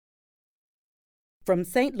from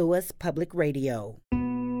St. Louis Public Radio.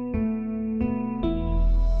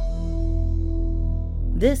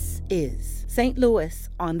 This is St. Louis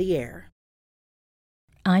on the Air.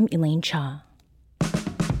 I'm Elaine Cha.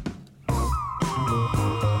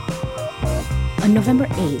 On November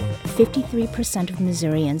 8th, 53% of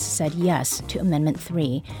Missourians said yes to Amendment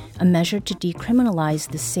 3, a measure to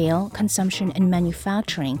decriminalize the sale, consumption, and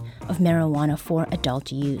manufacturing of marijuana for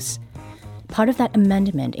adult use. Part of that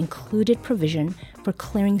amendment included provision for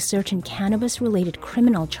clearing certain cannabis-related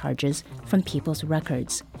criminal charges from people's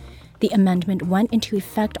records. The amendment went into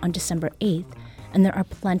effect on December 8th, and there are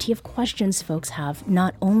plenty of questions folks have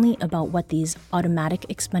not only about what these automatic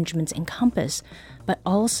expungements encompass, but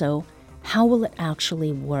also how will it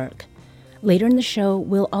actually work. Later in the show,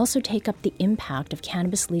 we'll also take up the impact of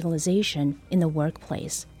cannabis legalization in the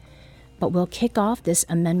workplace. But we'll kick off this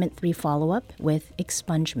Amendment 3 follow-up with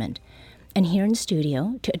expungement. And here in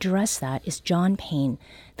studio to address that is John Payne,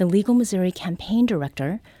 the Legal Missouri campaign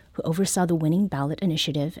director who oversaw the Winning Ballot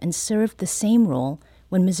Initiative and served the same role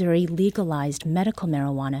when Missouri legalized medical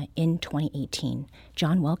marijuana in 2018.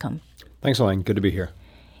 John, welcome. Thanks, Elaine. Good to be here.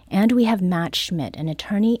 And we have Matt Schmidt, an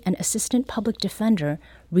attorney and assistant public defender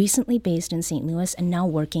recently based in St. Louis and now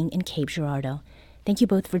working in Cape Girardeau. Thank you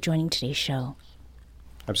both for joining today's show.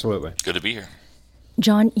 Absolutely. Good to be here.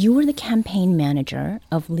 John, you were the campaign manager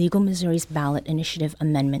of Legal Missouri's Ballot Initiative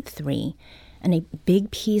Amendment 3, and a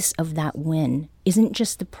big piece of that win isn't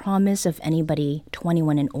just the promise of anybody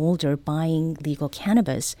 21 and older buying legal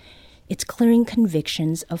cannabis, it's clearing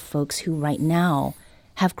convictions of folks who right now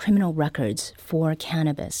have criminal records for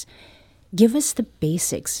cannabis. Give us the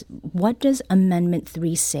basics. What does Amendment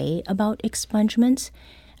 3 say about expungements,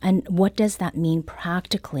 and what does that mean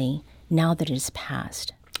practically now that it is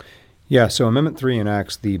passed? Yeah, so Amendment 3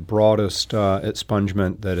 enacts the broadest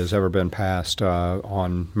expungement that has ever been passed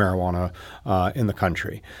on marijuana in the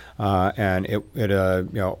country. And it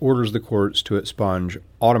orders the courts to expunge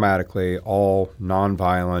automatically all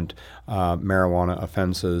nonviolent marijuana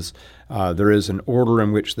offenses. There is an order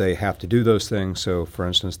in which they have to do those things. So, for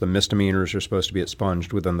instance, the misdemeanors are supposed to be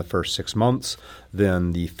expunged within the first 6 months.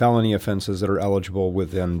 Then the felony offenses that are eligible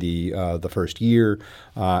within the first year,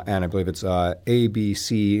 and I believe it's A, B,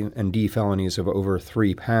 C, and D felonies of over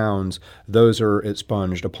 3 pounds. Those are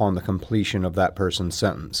expunged upon the completion of that person's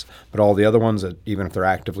sentence. But all the other ones, that even if they're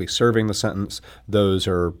actively serving the sentence, those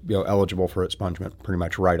are eligible for expungement pretty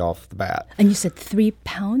much right off the bat. And you said 3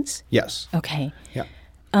 pounds? Yes. Okay. Yeah.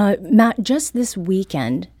 Matt, just this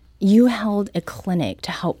weekend, you held a clinic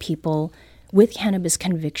to help people with cannabis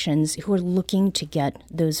convictions who are looking to get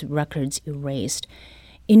those records erased.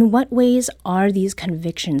 In what ways are these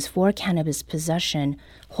convictions for cannabis possession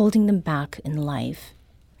holding them back in life?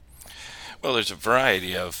 Well, there's a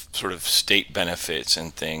variety of sort of state benefits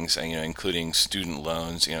and things, including student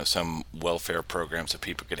loans, some welfare programs that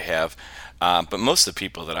people could have. But most of the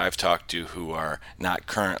people that I've talked to who are not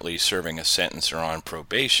currently serving a sentence or on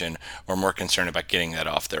probation are more concerned about getting that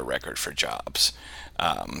off their record for jobs.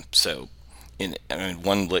 One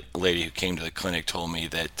lady who came to the clinic told me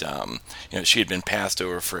that she had been passed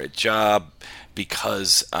over for a job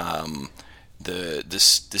because the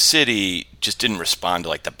city just didn't respond to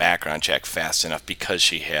like the background check fast enough because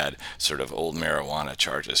she had sort of old marijuana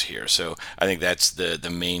charges here. So I think that's the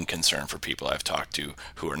main concern for people I've talked to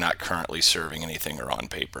who are not currently serving anything or on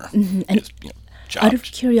paper. Mm-hmm. And jobs. Out of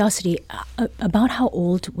curiosity, about how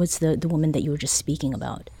old was the woman that you were just speaking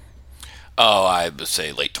about? Oh, I would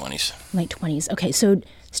say late 20s. Late 20s. Okay, so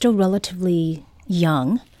still relatively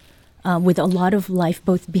young, with a lot of life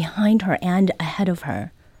both behind her and ahead of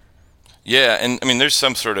her. Yeah, and there's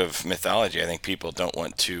some sort of mythology. I think people don't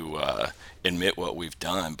want to admit what we've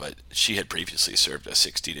done, but she had previously served a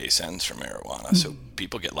 60-day sentence for marijuana, so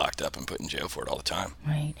people get locked up and put in jail for it all the time.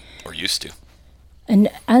 Right. Or used to. And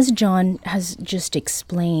as John has just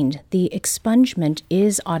explained, the expungement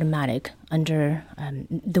is automatic under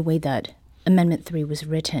the way that Amendment 3 was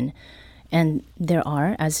written. And there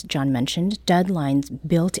are, as John mentioned, deadlines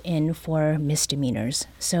built in for misdemeanors.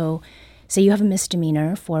 So say you have a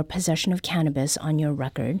misdemeanor for possession of cannabis on your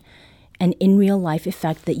record, and in real life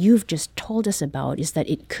effect that you've just told us about is that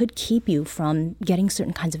it could keep you from getting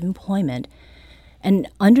certain kinds of employment. And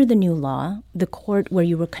under the new law, the court where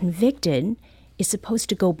you were convicted is supposed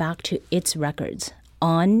to go back to its records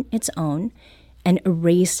on its own and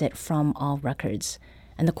erase it from all records.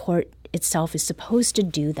 And the court itself is supposed to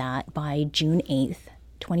do that by June 8th,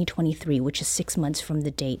 2023, which is 6 months from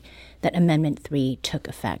the date that Amendment 3 took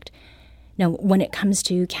effect. Now, when it comes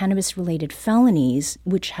to cannabis-related felonies,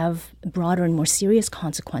 which have broader and more serious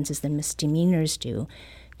consequences than misdemeanors do,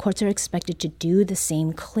 courts are expected to do the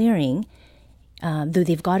same clearing though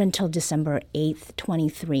they've got until December 8th,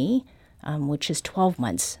 23, which is 12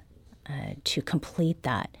 months to complete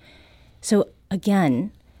that. So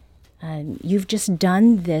again, you've just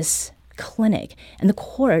done this clinic, and the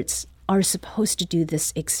courts are supposed to do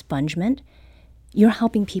this expungement. You're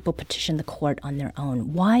helping people petition the court on their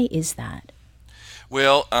own. Why is that?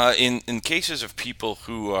 Well, in cases of people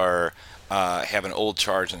who are have an old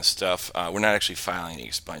charge and stuff, we're not actually filing the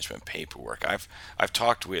expungement paperwork. I've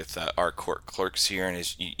talked with our court clerks here, and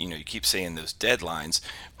as you keep saying those deadlines,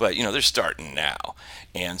 but they're starting now,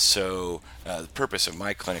 and so the purpose of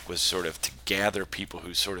my clinic was sort of to gather people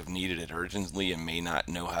who sort of needed it urgently and may not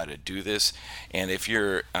know how to do this. And if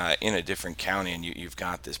you're in a different county and you've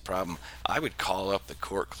got this problem, I would call up the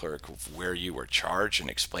court clerk where you were charged and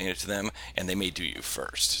explain it to them, and they may do you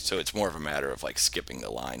first. So it's more of a matter of like skipping the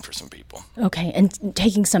line for some people. Okay, and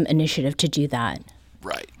taking some initiative to do that.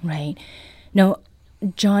 Right. Right. Now,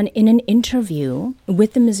 John, in an interview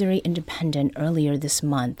with the Missouri Independent earlier this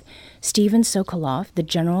month, Stephen Sokoloff, the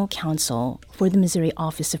general counsel for the Missouri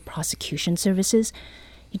Office of Prosecution Services,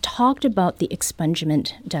 he talked about the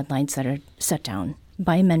expungement deadlines that are set down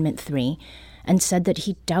by Amendment 3 and said that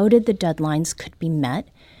he doubted the deadlines could be met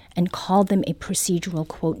and called them a procedural,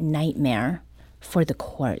 quote, nightmare for the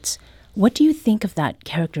courts. What do you think of that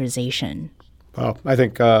characterization? Well, I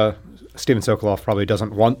think Stephen Sokoloff probably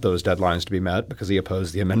doesn't want those deadlines to be met because he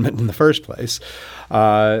opposed the amendment in the first place.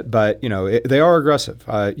 But they are aggressive.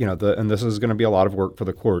 And this is going to be a lot of work for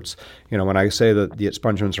the courts. When I say that the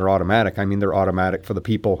expungements are automatic, I mean they're automatic for the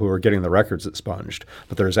people who are getting the records expunged.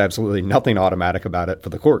 But there's absolutely nothing automatic about it for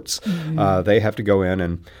the courts. Mm-hmm. They have to go in,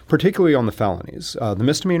 and particularly on the felonies, the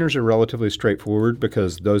misdemeanors are relatively straightforward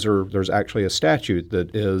because there's actually a statute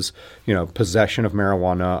that is possession of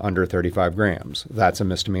marijuana under 35 grams. That's a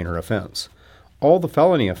misdemeanor offense. All the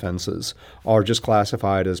felony offenses are just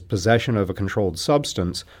classified as possession of a controlled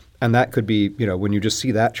substance, and that could be, when you just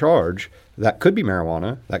see that charge, that could be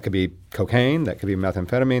marijuana, that could be cocaine, that could be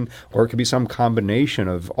methamphetamine, or it could be some combination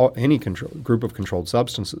of any group of controlled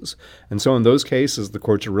substances. And so in those cases, the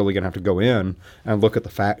courts are really going to have to go in and look at the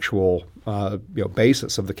factual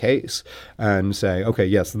basis of the case and say, okay,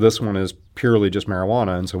 yes, this one is purely just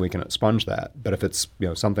marijuana, and so we can expunge that. But if it's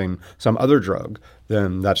some other drug,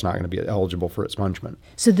 then that's not going to be eligible for expungement.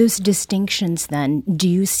 So those distinctions then, do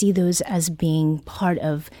you see those as being part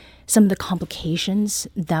of some of the complications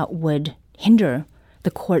that would hinder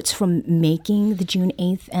the courts from making the June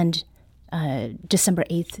 8th and December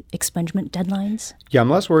 8th expungement deadlines? Yeah, I'm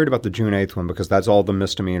less worried about the June 8th one because that's all the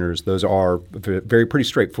misdemeanors. Those are pretty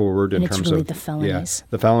straightforward in terms of... And it's really the felonies. Yeah,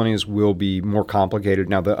 the felonies will be more complicated.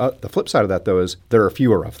 Now, the flip side of that, though, is there are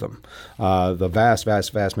fewer of them. The vast,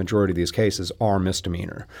 vast, vast majority of these cases are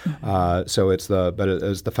misdemeanor. Mm-hmm. So it's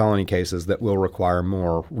the felony cases that will require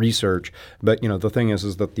more research. But, the thing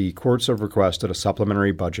is that the courts have requested a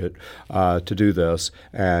supplementary budget to do this.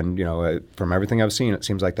 And, from everything I've seen, it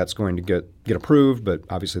seems like that's going to get approved, but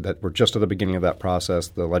obviously that we're just at the beginning of that process.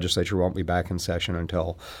 The legislature won't be back in session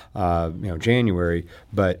until January,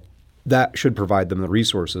 but that should provide them the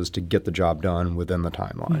resources to get the job done within the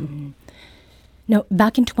timeline. Mm-hmm. Now,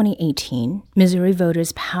 back in 2018, Missouri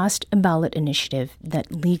voters passed a ballot initiative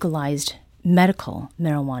that legalized medical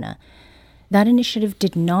marijuana. That initiative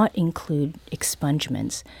did not include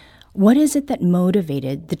expungements. What is it that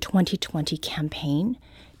motivated the 2020 campaign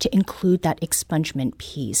to include that expungement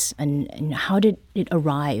piece, and how did it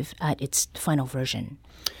arrive at its final version?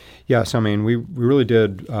 Yes, we really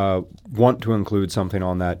did want to include something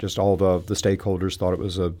on that. Just all the stakeholders thought it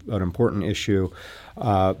was an important issue.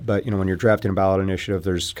 But, when you're drafting a ballot initiative,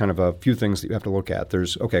 there's kind of a few things that you have to look at.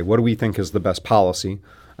 There's, okay, what do we think is the best policy?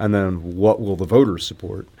 And then what will the voters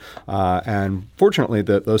support? And fortunately,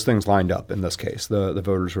 those things lined up in this case. The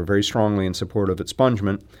voters were very strongly in support of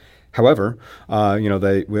expungement. However,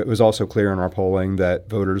 it was also clear in our polling that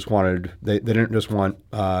voters they didn't just want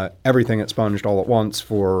everything expunged all at once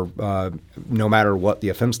for no matter what the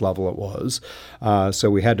offense level it was. So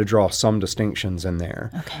we had to draw some distinctions in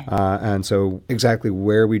there. Okay. And so exactly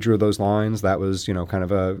where we drew those lines, that was, kind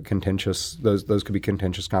of a contentious, those could be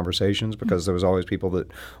contentious conversations because there was always people that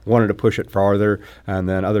wanted to push it farther and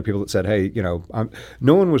then other people that said, hey,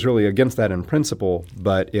 no one was really against that in principle,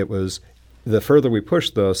 but it was the further we push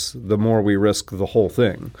this, the more we risk the whole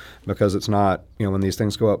thing because it's not, when these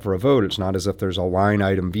things go up for a vote, it's not as if there's a line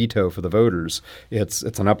item veto for the voters. It's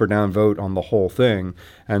an up or down vote on the whole thing.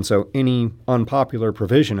 And so any unpopular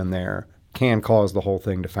provision in there can cause the whole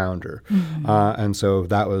thing to founder. Mm-hmm. And so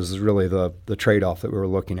that was really the trade-off that we were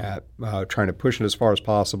looking at, trying to push it as far as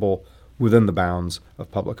possible within the bounds of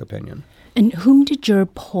public opinion. And whom did your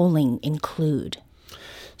polling include?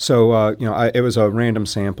 So, it was a random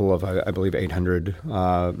sample of, I believe, 800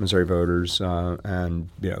 Missouri voters, and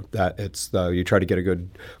that you try to get a good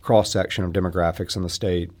cross section of demographics in the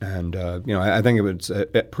state, and I think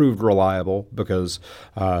it proved reliable because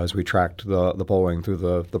as we tracked the polling through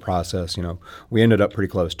the process, we ended up pretty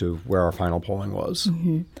close to where our final polling was.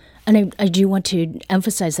 Mm-hmm. And I do want to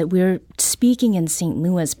emphasize that we're speaking in St.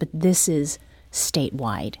 Louis, but this is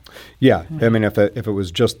statewide. Yeah. I mean, if it was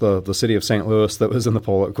just the city of St. Louis that was in the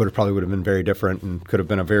poll, it probably would have been very different and could have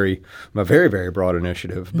been a very, very broad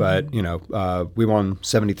initiative. But, we won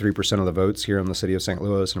 73% of the votes here in the city of St.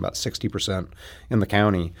 Louis and about 60% in the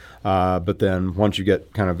county. But then once you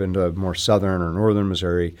get kind of into more southern or northern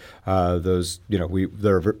Missouri,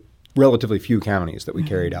 there are relatively few counties that we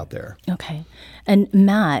carried out there. Okay. And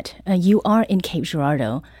Matt, you are in Cape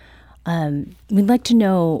Girardeau. We'd like to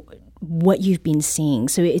know what you've been seeing.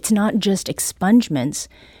 So it's not just expungements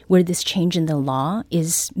where this change in the law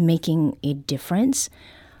is making a difference.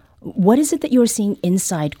 What is it that you're seeing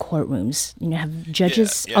inside courtrooms? Have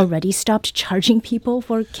judges already stopped charging people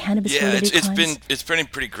for cannabis-related crimes? It's been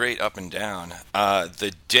pretty great up and down.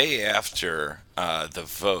 The day after the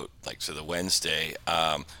vote, the Wednesday,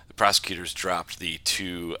 the prosecutors dropped the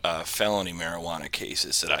 2 felony marijuana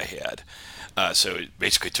cases that I had. So it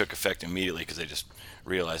basically took effect immediately because they just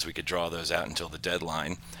realized we could draw those out until the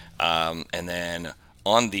deadline. And then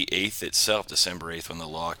on the 8th itself, December 8th, when the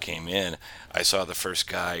law came in, I saw the first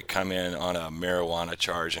guy come in on a marijuana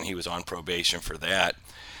charge, and he was on probation for that.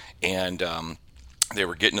 And they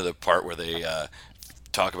were getting to the part where they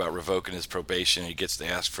talk about revoking his probation. He gets to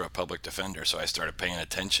ask for a public defender, so I started paying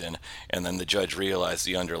attention. And then the judge realized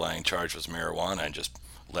the underlying charge was marijuana and just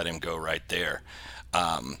let him go right there.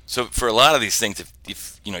 So for a lot of these things,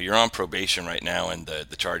 if you're on probation right now and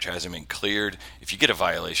the charge hasn't been cleared, if you get a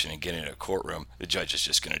violation and get into a courtroom, the judge is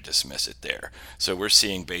just going to dismiss it there. So we're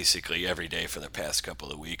seeing basically every day for the past couple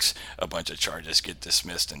of weeks a bunch of charges get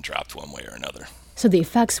dismissed and dropped one way or another. So the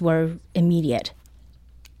effects were immediate.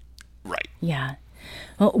 Right. Yeah.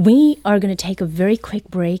 Well, we are going to take a very quick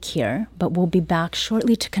break here, but we'll be back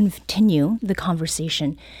shortly to continue the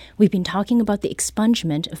conversation. We've been talking about the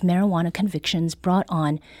expungement of marijuana convictions brought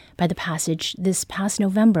on by the passage this past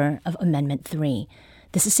November of Amendment 3.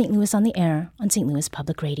 This is St. Louis on the Air on St. Louis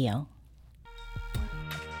Public Radio.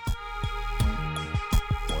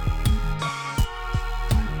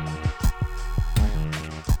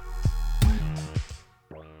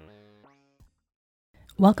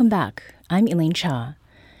 Welcome back. I'm Elaine Cha.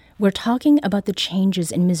 We're talking about the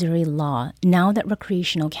changes in Missouri law now that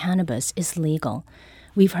recreational cannabis is legal.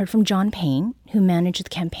 We've heard from John Payne, who managed the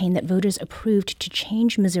campaign that voters approved to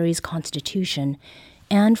change Missouri's constitution,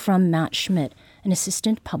 and from Matt Schmidt, an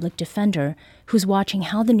assistant public defender who's watching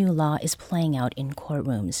how the new law is playing out in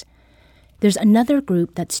courtrooms. There's another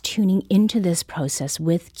group that's tuning into this process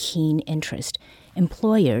with keen interest,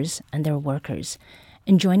 employers and their workers.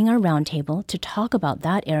 And joining our roundtable to talk about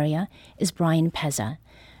that area is Brian Pezza.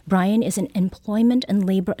 Brian is an employment and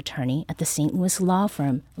labor attorney at the St. Louis law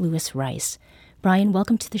firm Lewis Rice. Brian,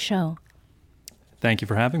 welcome to the show. Thank you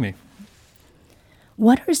for having me.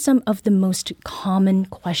 What are some of the most common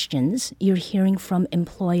questions you're hearing from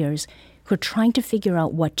employers who are trying to figure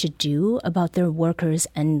out what to do about their workers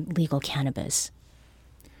and legal cannabis?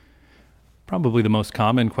 Probably the most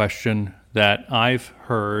common question that I've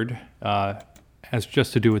heard has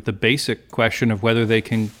just to do with the basic question of whether they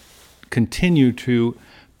can continue to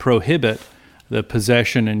prohibit the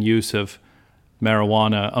possession and use of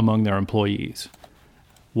marijuana among their employees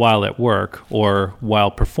while at work or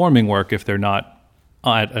while performing work if they're not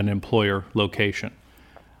at an employer location.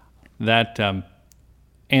 That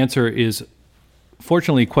answer is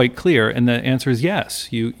fortunately quite clear, and the answer is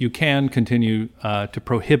yes. You can continue to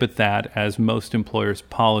prohibit that, as most employers'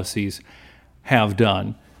 policies have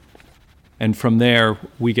done. And from there,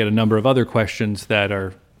 we get a number of other questions that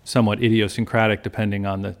are somewhat idiosyncratic depending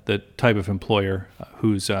on the type of employer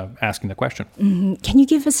who's asking the question. Mm-hmm. Can you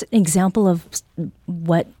give us an example of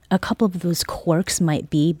what a couple of those quirks might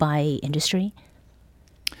be by industry?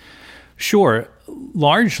 Sure.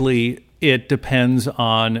 Largely, it depends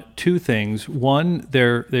on two things. One,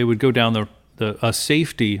 they would go down a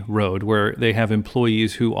safety road where they have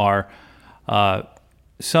employees who are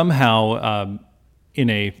somehow in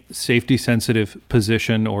a safety-sensitive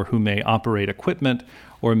position, or who may operate equipment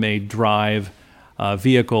or may drive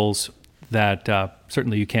vehicles that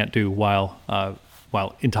certainly you can't do while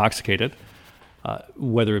intoxicated,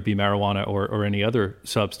 whether it be marijuana or any other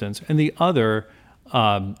substance. And the other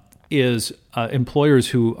is employers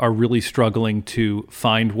who are really struggling to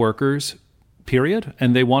find workers, period,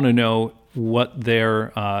 and they want to know what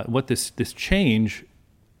this change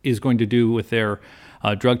is going to do with their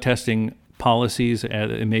drug testing policies.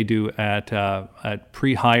 It may do at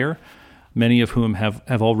pre-hire, many of whom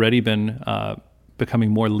have already been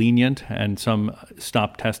becoming more lenient, and some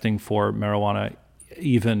stopped testing for marijuana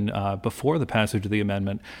even before the passage of the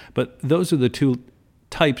amendment. But those are the two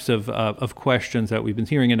types of questions that we've been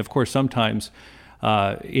hearing. And of course, sometimes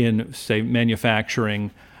in, say,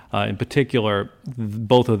 manufacturing in particular,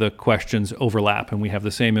 both of the questions overlap, and we have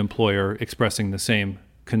the same employer expressing the same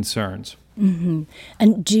concerns. Mm-hmm.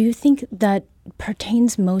 And do you think that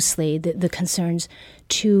pertains mostly, the concerns,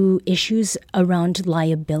 to issues around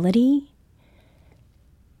liability?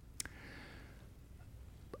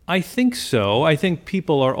 I think so. I think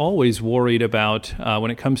people are always worried about,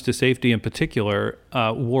 when it comes to safety in particular,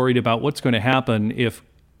 worried about what's going to happen if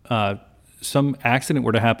some accident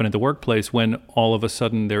were to happen at the workplace, when all of a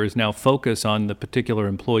sudden there is now focus on the particular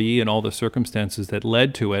employee and all the circumstances that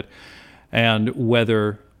led to it, and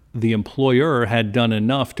whether the employer had done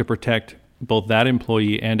enough to protect both that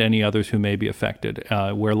employee and any others who may be affected,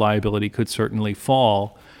 where liability could certainly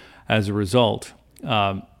fall as a result.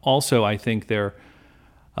 Also, I think they're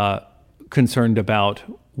concerned about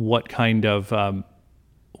what kind of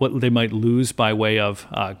what they might lose by way of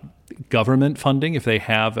government funding if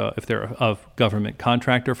they're a government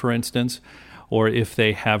contractor, for instance, or if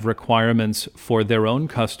they have requirements for their own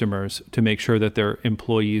customers to make sure that their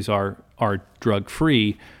employees are drug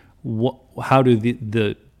free. How do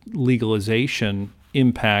the legalization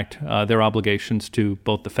impact their obligations to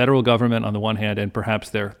both the federal government on the one hand and perhaps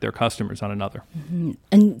their customers on another? Mm-hmm.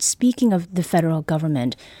 And speaking of the federal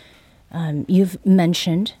government, you've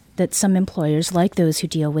mentioned that some employers, like those who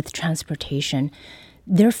deal with transportation,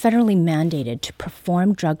 they're federally mandated to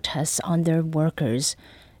perform drug tests on their workers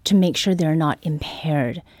to make sure they're not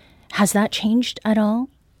impaired. Has that changed at all?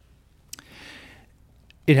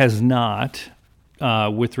 It has not.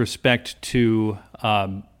 With respect to,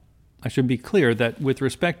 I should be clear that with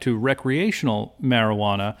respect to recreational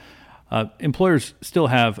marijuana, employers still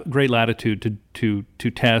have great latitude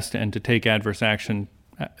to test and to take adverse action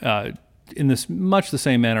in this much the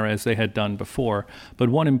same manner as they had done before. But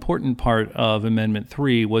one important part of Amendment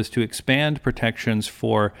 3 was to expand protections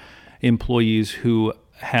for employees who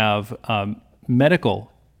have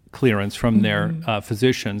medical clearance from their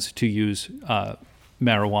physicians to use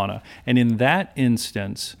marijuana. And in that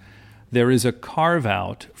instance, there is a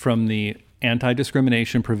carve-out from the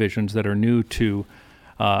anti-discrimination provisions that are new to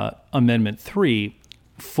Amendment 3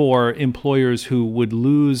 for employers who would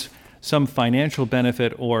lose some financial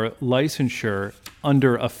benefit or licensure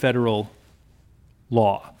under a federal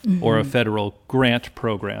law or a federal grant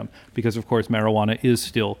program, because, of course, marijuana is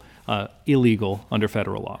still illegal under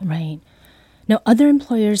federal law. Right. Now, other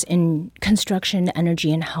employers in construction,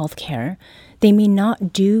 energy, and healthcare, they may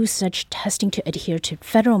not do such testing to adhere to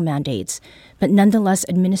federal mandates, but nonetheless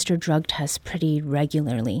administer drug tests pretty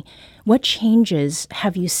regularly. What changes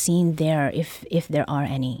have you seen there, if there are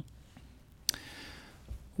any?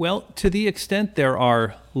 Well, to the extent there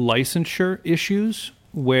are licensure issues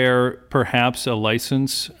where perhaps a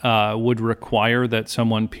license would require that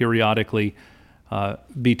someone periodically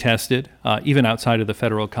be tested, even outside of the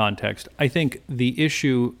federal context, I think the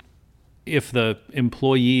issue, if the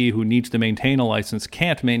employee who needs to maintain a license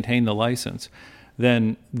can't maintain the license,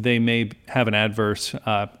 then they may have an adverse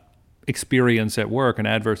experience at work, an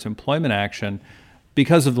adverse employment action,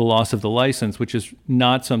 because of the loss of the license, which is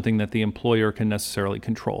not something that the employer can necessarily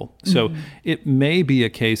control. So it may be a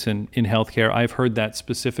case in healthcare. I've heard that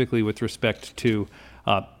specifically with respect to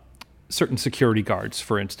certain security guards,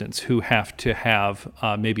 for instance, who have to have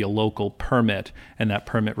maybe a local permit, and that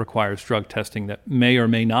permit requires drug testing that may or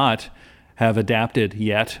may not have adapted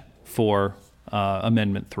yet for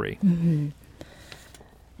Amendment 3. Mm-hmm.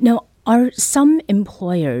 Now, are some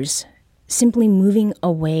employers simply moving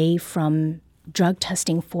away from drug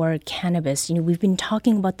testing for cannabis? You know, we've been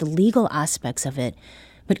talking about the legal aspects of it,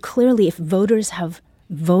 but clearly if voters have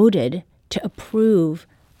voted to approve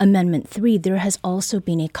Amendment 3, there has also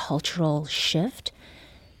been a cultural shift.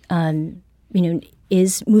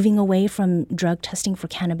 Is moving away from drug testing for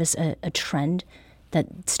cannabis a trend that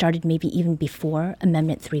started maybe even before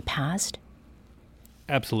Amendment 3 passed?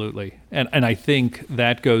 Absolutely. And I think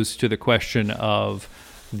that goes to the question of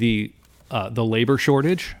the labor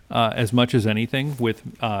shortage as much as anything with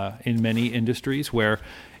in many industries, where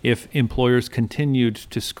if employers continued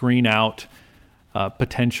to screen out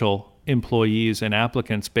potential employees and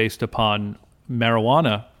applicants based upon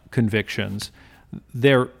marijuana convictions,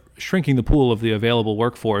 they're shrinking the pool of the available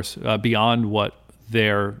workforce beyond what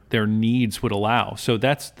their needs would allow. So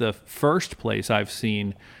that's the first place I've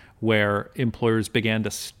seen where employers began to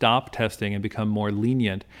stop testing and become more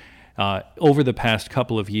lenient over the past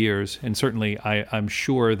couple of years. And certainly I'm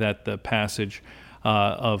sure that the passage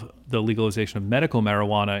of the legalization of medical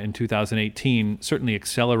marijuana in 2018 certainly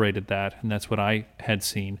accelerated that, and that's what I had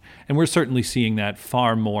seen. And we're certainly seeing that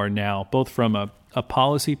far more now, both from a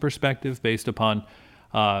policy perspective based upon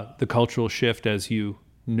the cultural shift, as you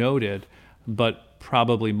noted, but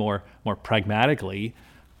probably more pragmatically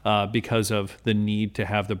because of the need to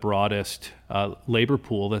have the broadest labor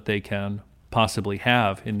pool that they can possibly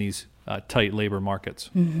have in these tight labor markets.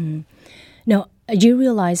 Mm-hmm. Now, I do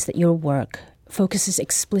realize that your work focuses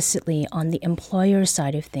explicitly on the employer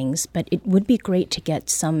side of things, but it would be great to get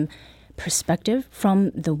some perspective from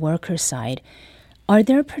the worker side. Are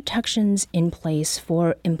there protections in place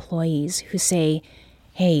for employees who say,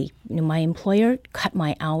 hey, my employer cut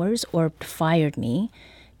my hours or fired me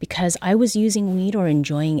because I was using weed or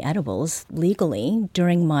enjoying edibles legally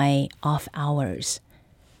during my off hours?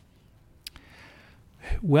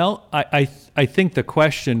 Well, I think the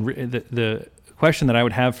question the question that I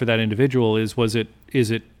would have for that individual is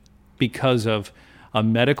it because of a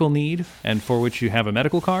medical need and for which you have a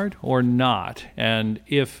medical card or not? And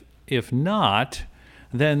if not,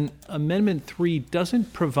 then Amendment 3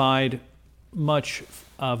 doesn't provide much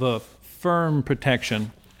of a firm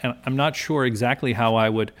protection, and I'm not sure exactly how I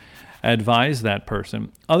would advise that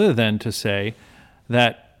person, other than to say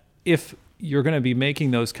that if you're going to be making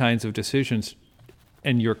those kinds of decisions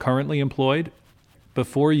and you're currently employed,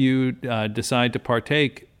 before you decide to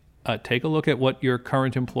partake, take a look at what your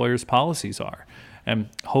current employer's policies are. And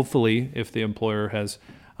hopefully, if the employer has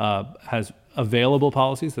available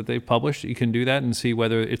policies that they've published, you can do that and see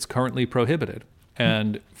whether it's currently prohibited.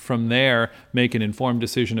 And from there, make an informed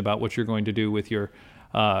decision about what you're going to do with your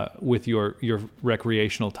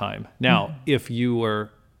recreational time. Now, if you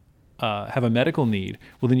have a medical need,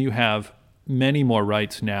 well, then you have many more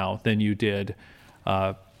rights now than you did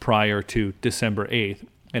prior to December 8th.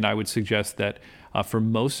 And I would suggest that for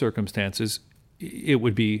most circumstances, it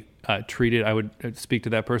would be treated, I would speak to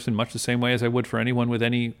that person much the same way as I would for anyone with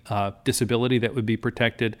any disability that would be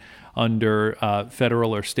protected under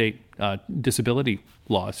federal or state disability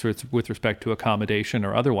laws, so it's with respect to accommodation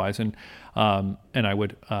or otherwise. And I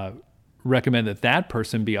would recommend that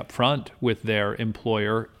person be upfront with their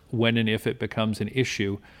employer when and if it becomes an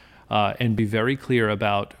issue, and be very clear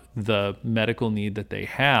about the medical need that they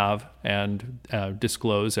have, and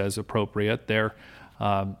disclose as appropriate their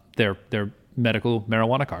medical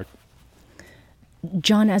marijuana card.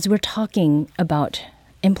 John, as we're talking about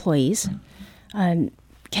employees, can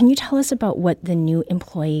you tell us about what the new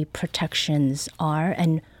employee protections are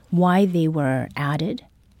and why they were added?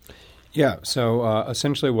 Yeah, so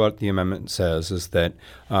essentially what the amendment says is that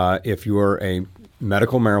if you are a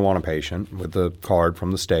medical marijuana patient with the card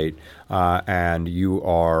from the state and you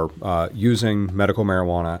are using medical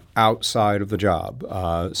marijuana outside of the job,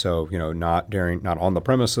 so not on the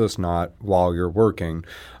premises, not while you're working,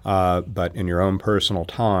 but in your own personal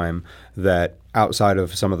time, that outside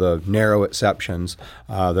of some of the narrow exceptions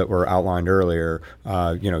that were outlined earlier,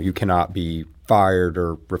 you cannot be fired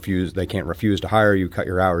or refuse. They can't refuse to hire you, cut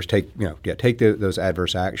your hours, take those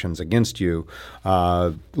adverse actions against you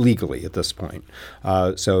legally at this point.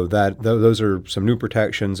 So that those are some new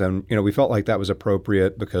protections, and we felt like that was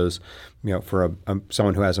appropriate because for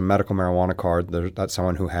someone who has a medical marijuana card, that's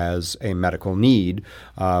someone who has a medical need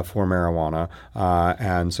for marijuana,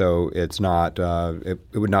 and so it's not it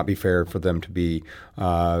would not be fair for them to be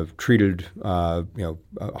treated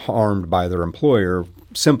harmed by their employer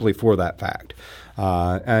simply for that fact.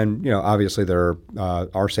 And obviously there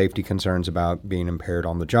are safety concerns about being impaired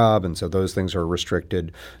on the job, and so those things are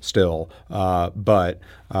restricted still. But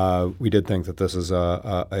we did think that this is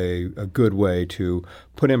a good way to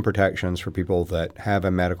put in protections for people that have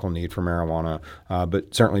a medical need for marijuana,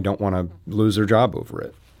 but certainly don't want to lose their job over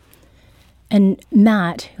it. And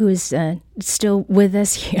Matt, who is still with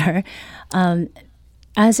us here,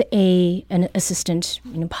 as an assistant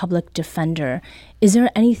public defender, is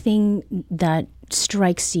there anything that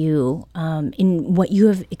strikes you in what you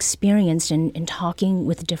have experienced in talking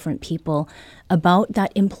with different people about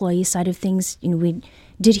that employee side of things? We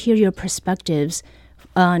did hear your perspectives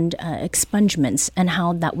on expungements and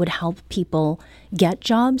how that would help people get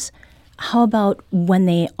jobs. How about when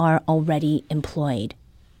they are already employed?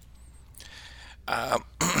 I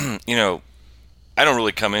don't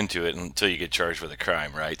really come into it until you get charged with a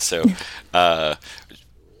crime, right? So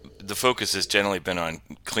the focus has generally been on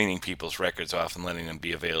cleaning people's records off and letting them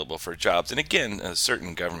be available for jobs. And again,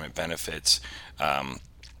 certain government benefits that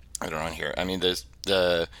are on here. I mean,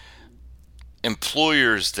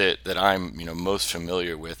 employers that I'm most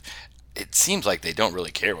familiar with, it seems like they don't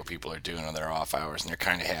really care what people are doing on their off hours, and they're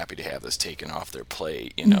kind of happy to have this taken off their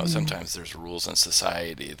plate. Sometimes there's rules in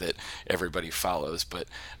society that everybody follows, but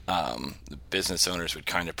the business owners would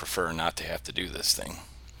kind of prefer not to have to do this thing.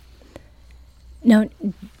 Now,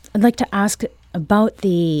 I'd like to ask about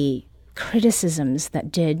the criticisms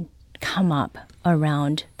that did come up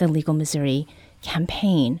around the Legal Missouri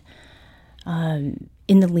campaign.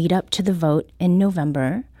 In the lead up to the vote in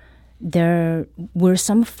November, there were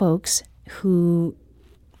some folks who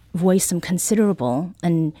voiced some considerable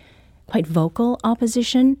and quite vocal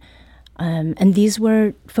opposition. And these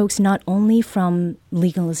were folks not only from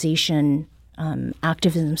legalization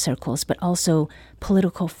activism circles, but also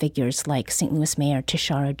political figures like St. Louis Mayor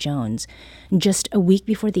Tishaura Jones. Just a week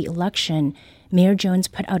before the election, Mayor Jones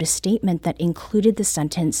put out a statement that included the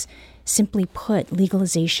sentence, simply put,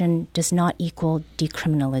 legalization does not equal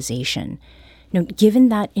decriminalization. Now, given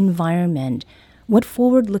that environment, what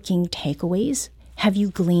forward-looking takeaways have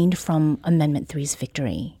you gleaned from Amendment 3's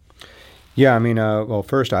victory? Yeah, I mean, well,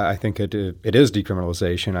 first, I think it is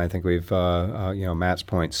decriminalization. I think we've, Matt's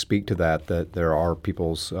points speak to that there are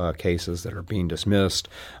people's cases that are being dismissed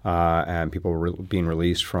and people being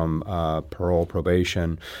released from parole,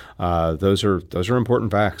 probation. Those are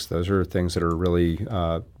important facts. Those are things that are really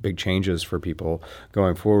big changes for people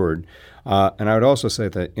going forward. And I would also say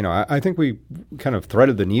that, I think we kind of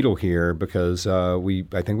threaded the needle here because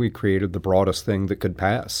I think we created the broadest thing that could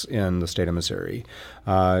pass in the state of Missouri.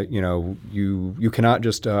 You cannot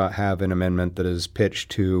just have an amendment that is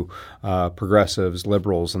pitched to progressives,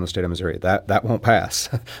 liberals in the state of Missouri. That won't pass.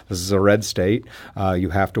 This is a red state.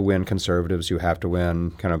 You have to win conservatives. You have to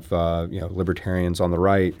win kind of libertarians on the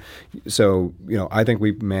right. So I think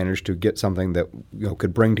we managed to get something that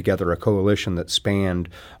could bring together a coalition that spanned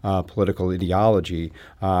political ideology,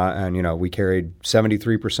 and we carried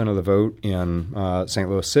 73% of the vote in St.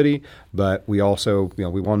 Louis City, but we also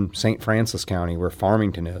we won St. Francis County where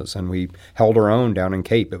Farmington is, and we held our own down in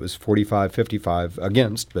Cape. It was 45-55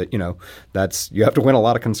 against, but you have to win a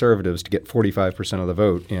lot of conservatives to get 45% of the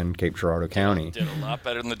vote in Cape Girardeau County. Did a lot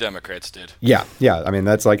better than the Democrats did. Yeah. I mean,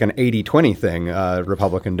 that's like an 80-20 thing,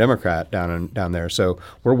 Republican Democrat down there. So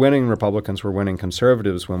we're winning Republicans, we're winning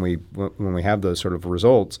conservatives when we have those sort of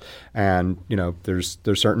results. And there's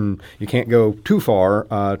certain, you can't go too far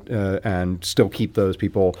and still keep those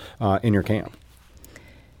people in your camp.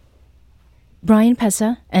 Brian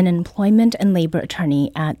Pesa, an employment and labor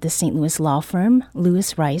attorney at the St. Louis law firm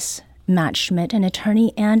Lewis Rice, Matt Schmidt, an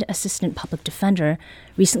attorney and assistant public defender,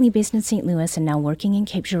 recently based in St. Louis and now working in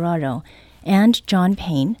Cape Girardeau, and John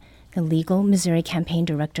Payne, the Legal Missouri campaign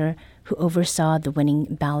director who oversaw the winning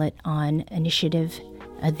ballot on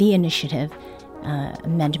the initiative,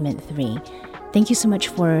 Amendment 3. Thank you so much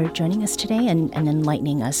for joining us today and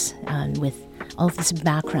enlightening us with all of this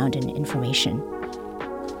background and information.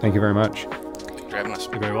 Thank you very much. Thanks for having us.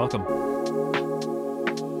 You're very welcome.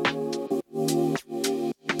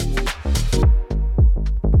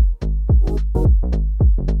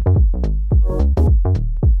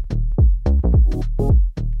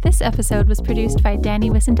 This episode was produced by Danny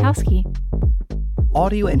Wysentowski.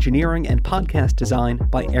 Audio engineering and podcast design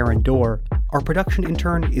by Aaron Dorr. Our production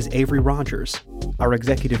intern is Avery Rogers. Our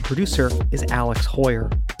executive producer is Alex Hoyer.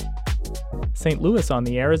 St. Louis on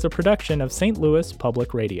the Air is a production of St. Louis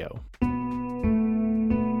Public Radio.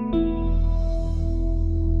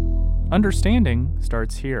 Understanding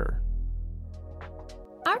starts here.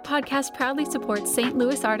 Our podcast proudly supports St.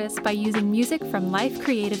 Louis artists by using music from Life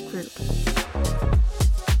Creative Group.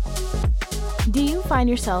 Do you find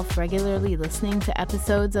yourself regularly listening to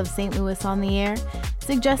episodes of St. Louis on the Air?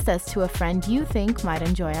 Suggest us to a friend you think might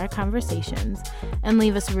enjoy our conversations, and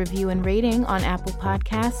leave us a review and rating on Apple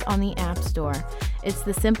Podcasts on the App Store. It's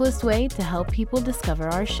the simplest way to help people discover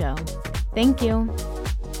our show. Thank you.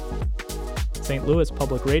 St. Louis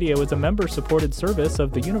Public Radio is a member-supported service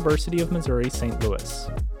of the University of Missouri St. Louis.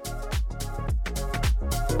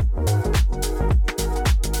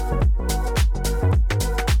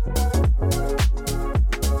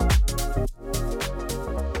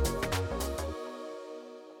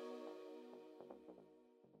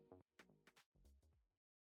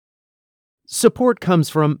 Support comes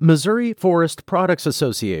from Missouri Forest Products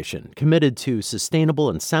Association, committed to sustainable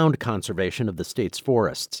and sound conservation of the state's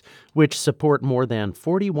forests, which support more than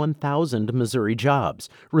 41,000 Missouri jobs,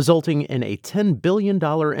 resulting in a $10 billion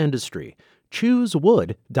industry.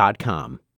 ChooseWood.com.